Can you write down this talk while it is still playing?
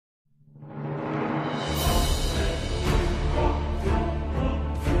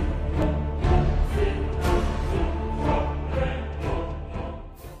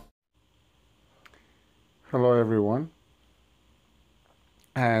Hello everyone,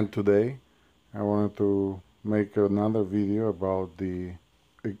 and today I wanted to make another video about the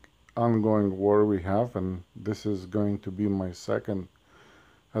ongoing war we have, and this is going to be my second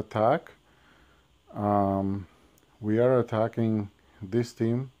attack. Um, we are attacking this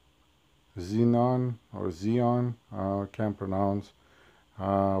team, Xenon or Xeon, can't pronounce.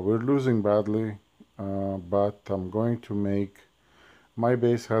 We're losing badly, but I'm going to make, my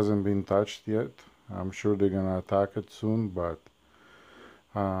base hasn't been touched yet. I'm sure they're gonna attack it soon, but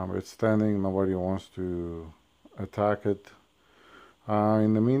it's standing, nobody wants to attack it.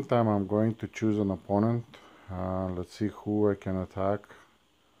 In the meantime, I'm going to choose an opponent. Let's see who I can attack.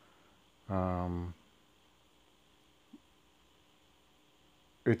 Um,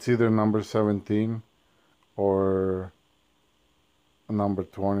 it's either number 17 or number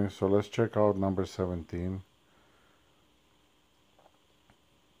 20, so let's check out number 17.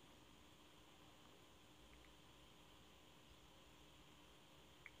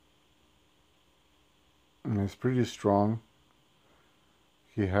 And he's pretty strong.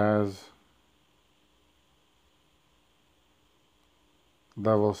 He has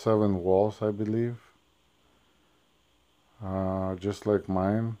level 7 walls, I believe. Just like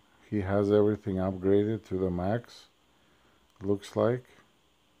mine, he has everything upgraded to the max, looks like.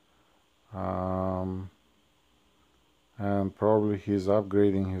 And probably he's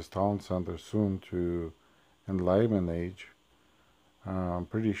upgrading his town center soon to Enlightenment age. I'm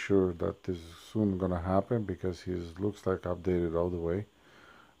pretty sure that this is soon gonna happen because he looks like updated all the way.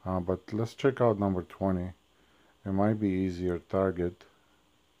 But let's check out number 20. It might be easier target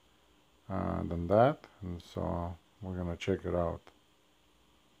than that, and so we're gonna check it out.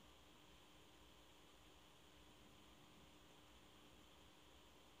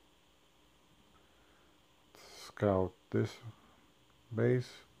 Scout this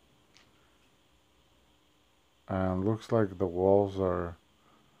base, and looks like the walls are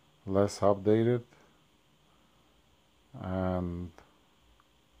less updated, and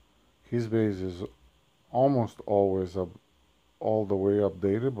his base is almost always all the way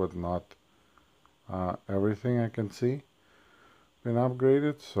updated, but not everything I can see been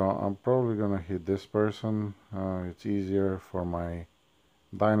upgraded. So I'm probably gonna hit this person. It's easier for my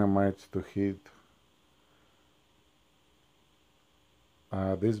dynamites to hit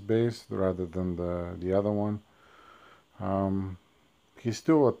this base rather than the other one. He's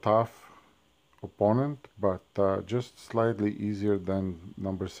still a tough opponent, but just slightly easier than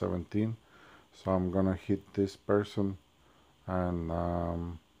number 17. So I'm gonna hit this person,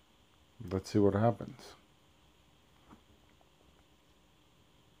 and let's see what happens.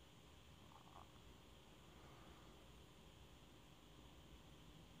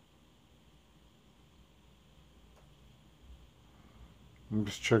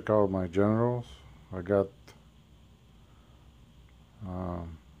 Let's check out my generals. I got what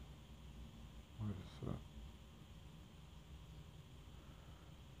is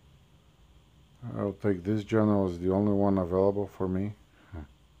that? I'll take this general as the only one available for me.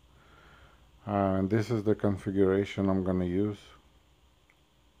 And this is the configuration I'm gonna use.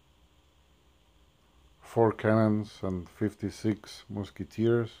 4 cannons and 56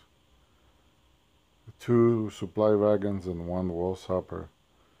 musketeers, 2 supply wagons and 1 wall sapper.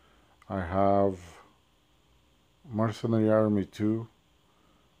 I have mercenary army 2,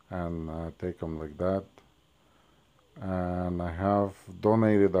 and take them like that. And I have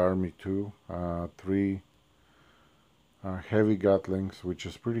donated army 2, 3 heavy gatlings, which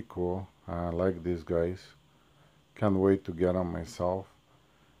is pretty cool. I like these guys. Can't wait to get them myself.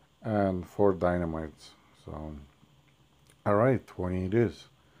 And 4 dynamites. So, alright, 20 it is.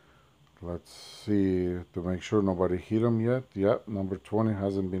 Let's see to make sure nobody hit him yet. Yep, number 20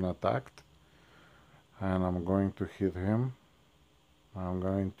 hasn't been attacked. And I'm going to hit him. I'm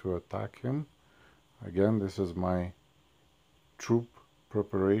going to attack him. Again, this is my troop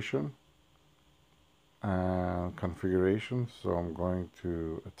preparation and configuration. So I'm going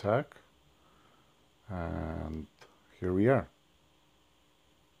to attack. And here we are.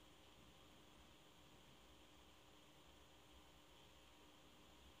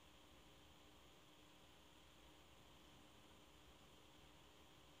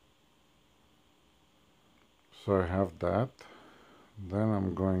 So I have that. Then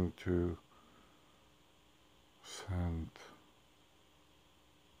I'm going to send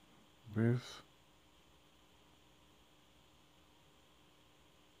this.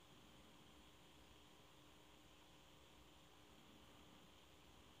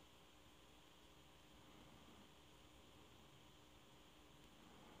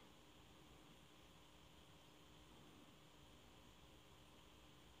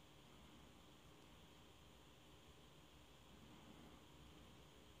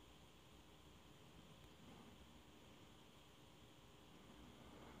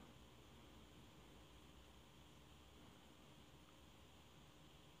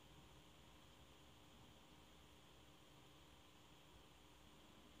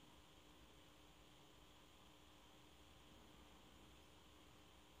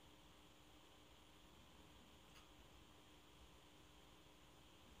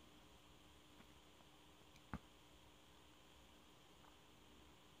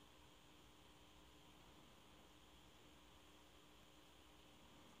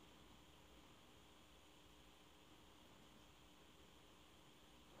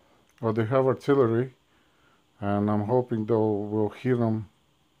 Well, they have artillery, and I'm hoping we'll hit them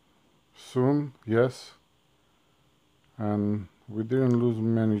soon. Yes, and we didn't lose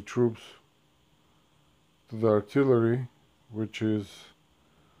many troops to the artillery, which is,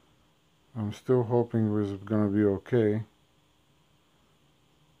 I'm still hoping is gonna be okay.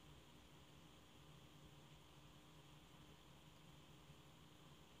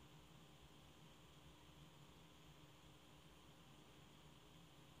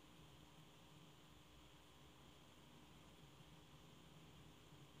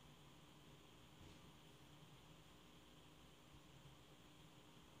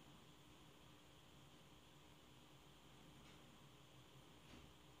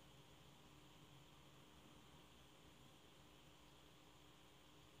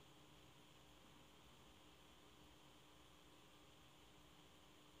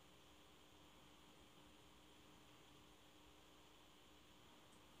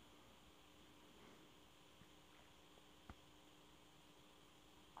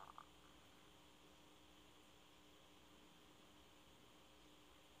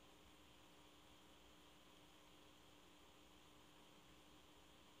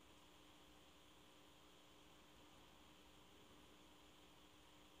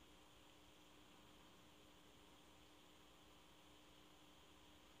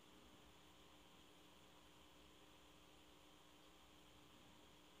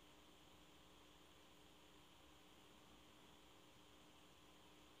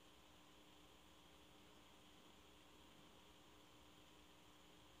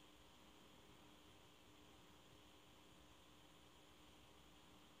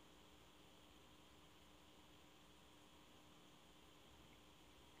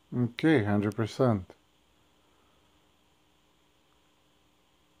 Okay, 100%.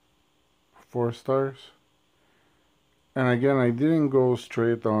 4 stars. And again, I didn't go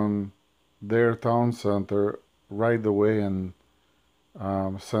straight on their town center right away and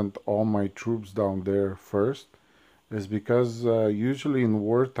sent all my troops down there first. Is because usually in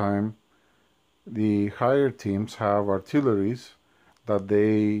wartime, the higher teams have artilleries that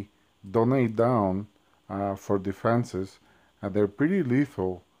they donate down for defenses, and they're pretty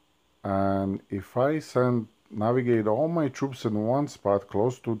lethal. And if I navigate all my troops in one spot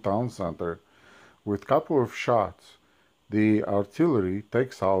close to town center with couple of shots, the artillery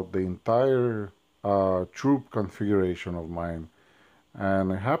takes out the entire troop configuration of mine.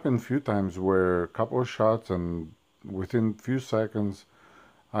 And it happened a few times where a couple of shots and within few seconds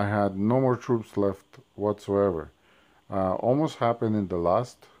I had no more troops left whatsoever. Almost happened in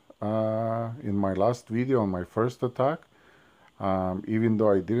in my last video on my first attack. Even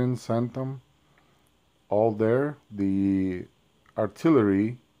though I didn't send them all there, the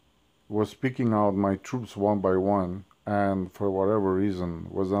artillery was picking out my troops one by one, and for whatever reason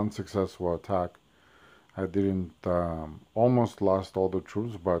was unsuccessful attack. I didn't almost lost all the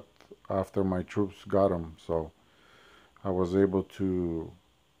troops, but after my troops got them, so I was able to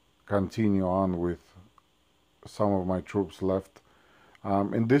continue on with some of my troops left.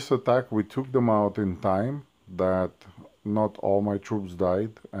 In this attack, we took them out in time that not all my troops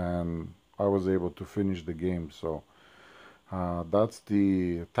died, and I was able to finish the game. So that's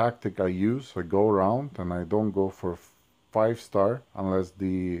the tactic I use. I go around and I don't go for 5 star unless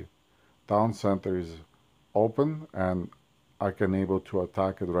the town center is open and I can able to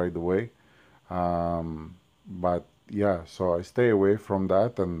attack it right away. But yeah, so I stay away from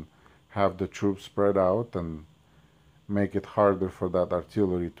that and have the troops spread out and make it harder for that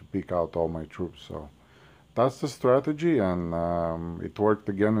artillery to pick out all my troops. So that's the strategy, and it worked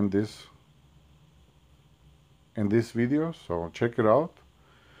again in this video. So check it out.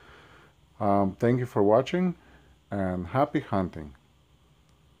 Thank you for watching, and happy hunting.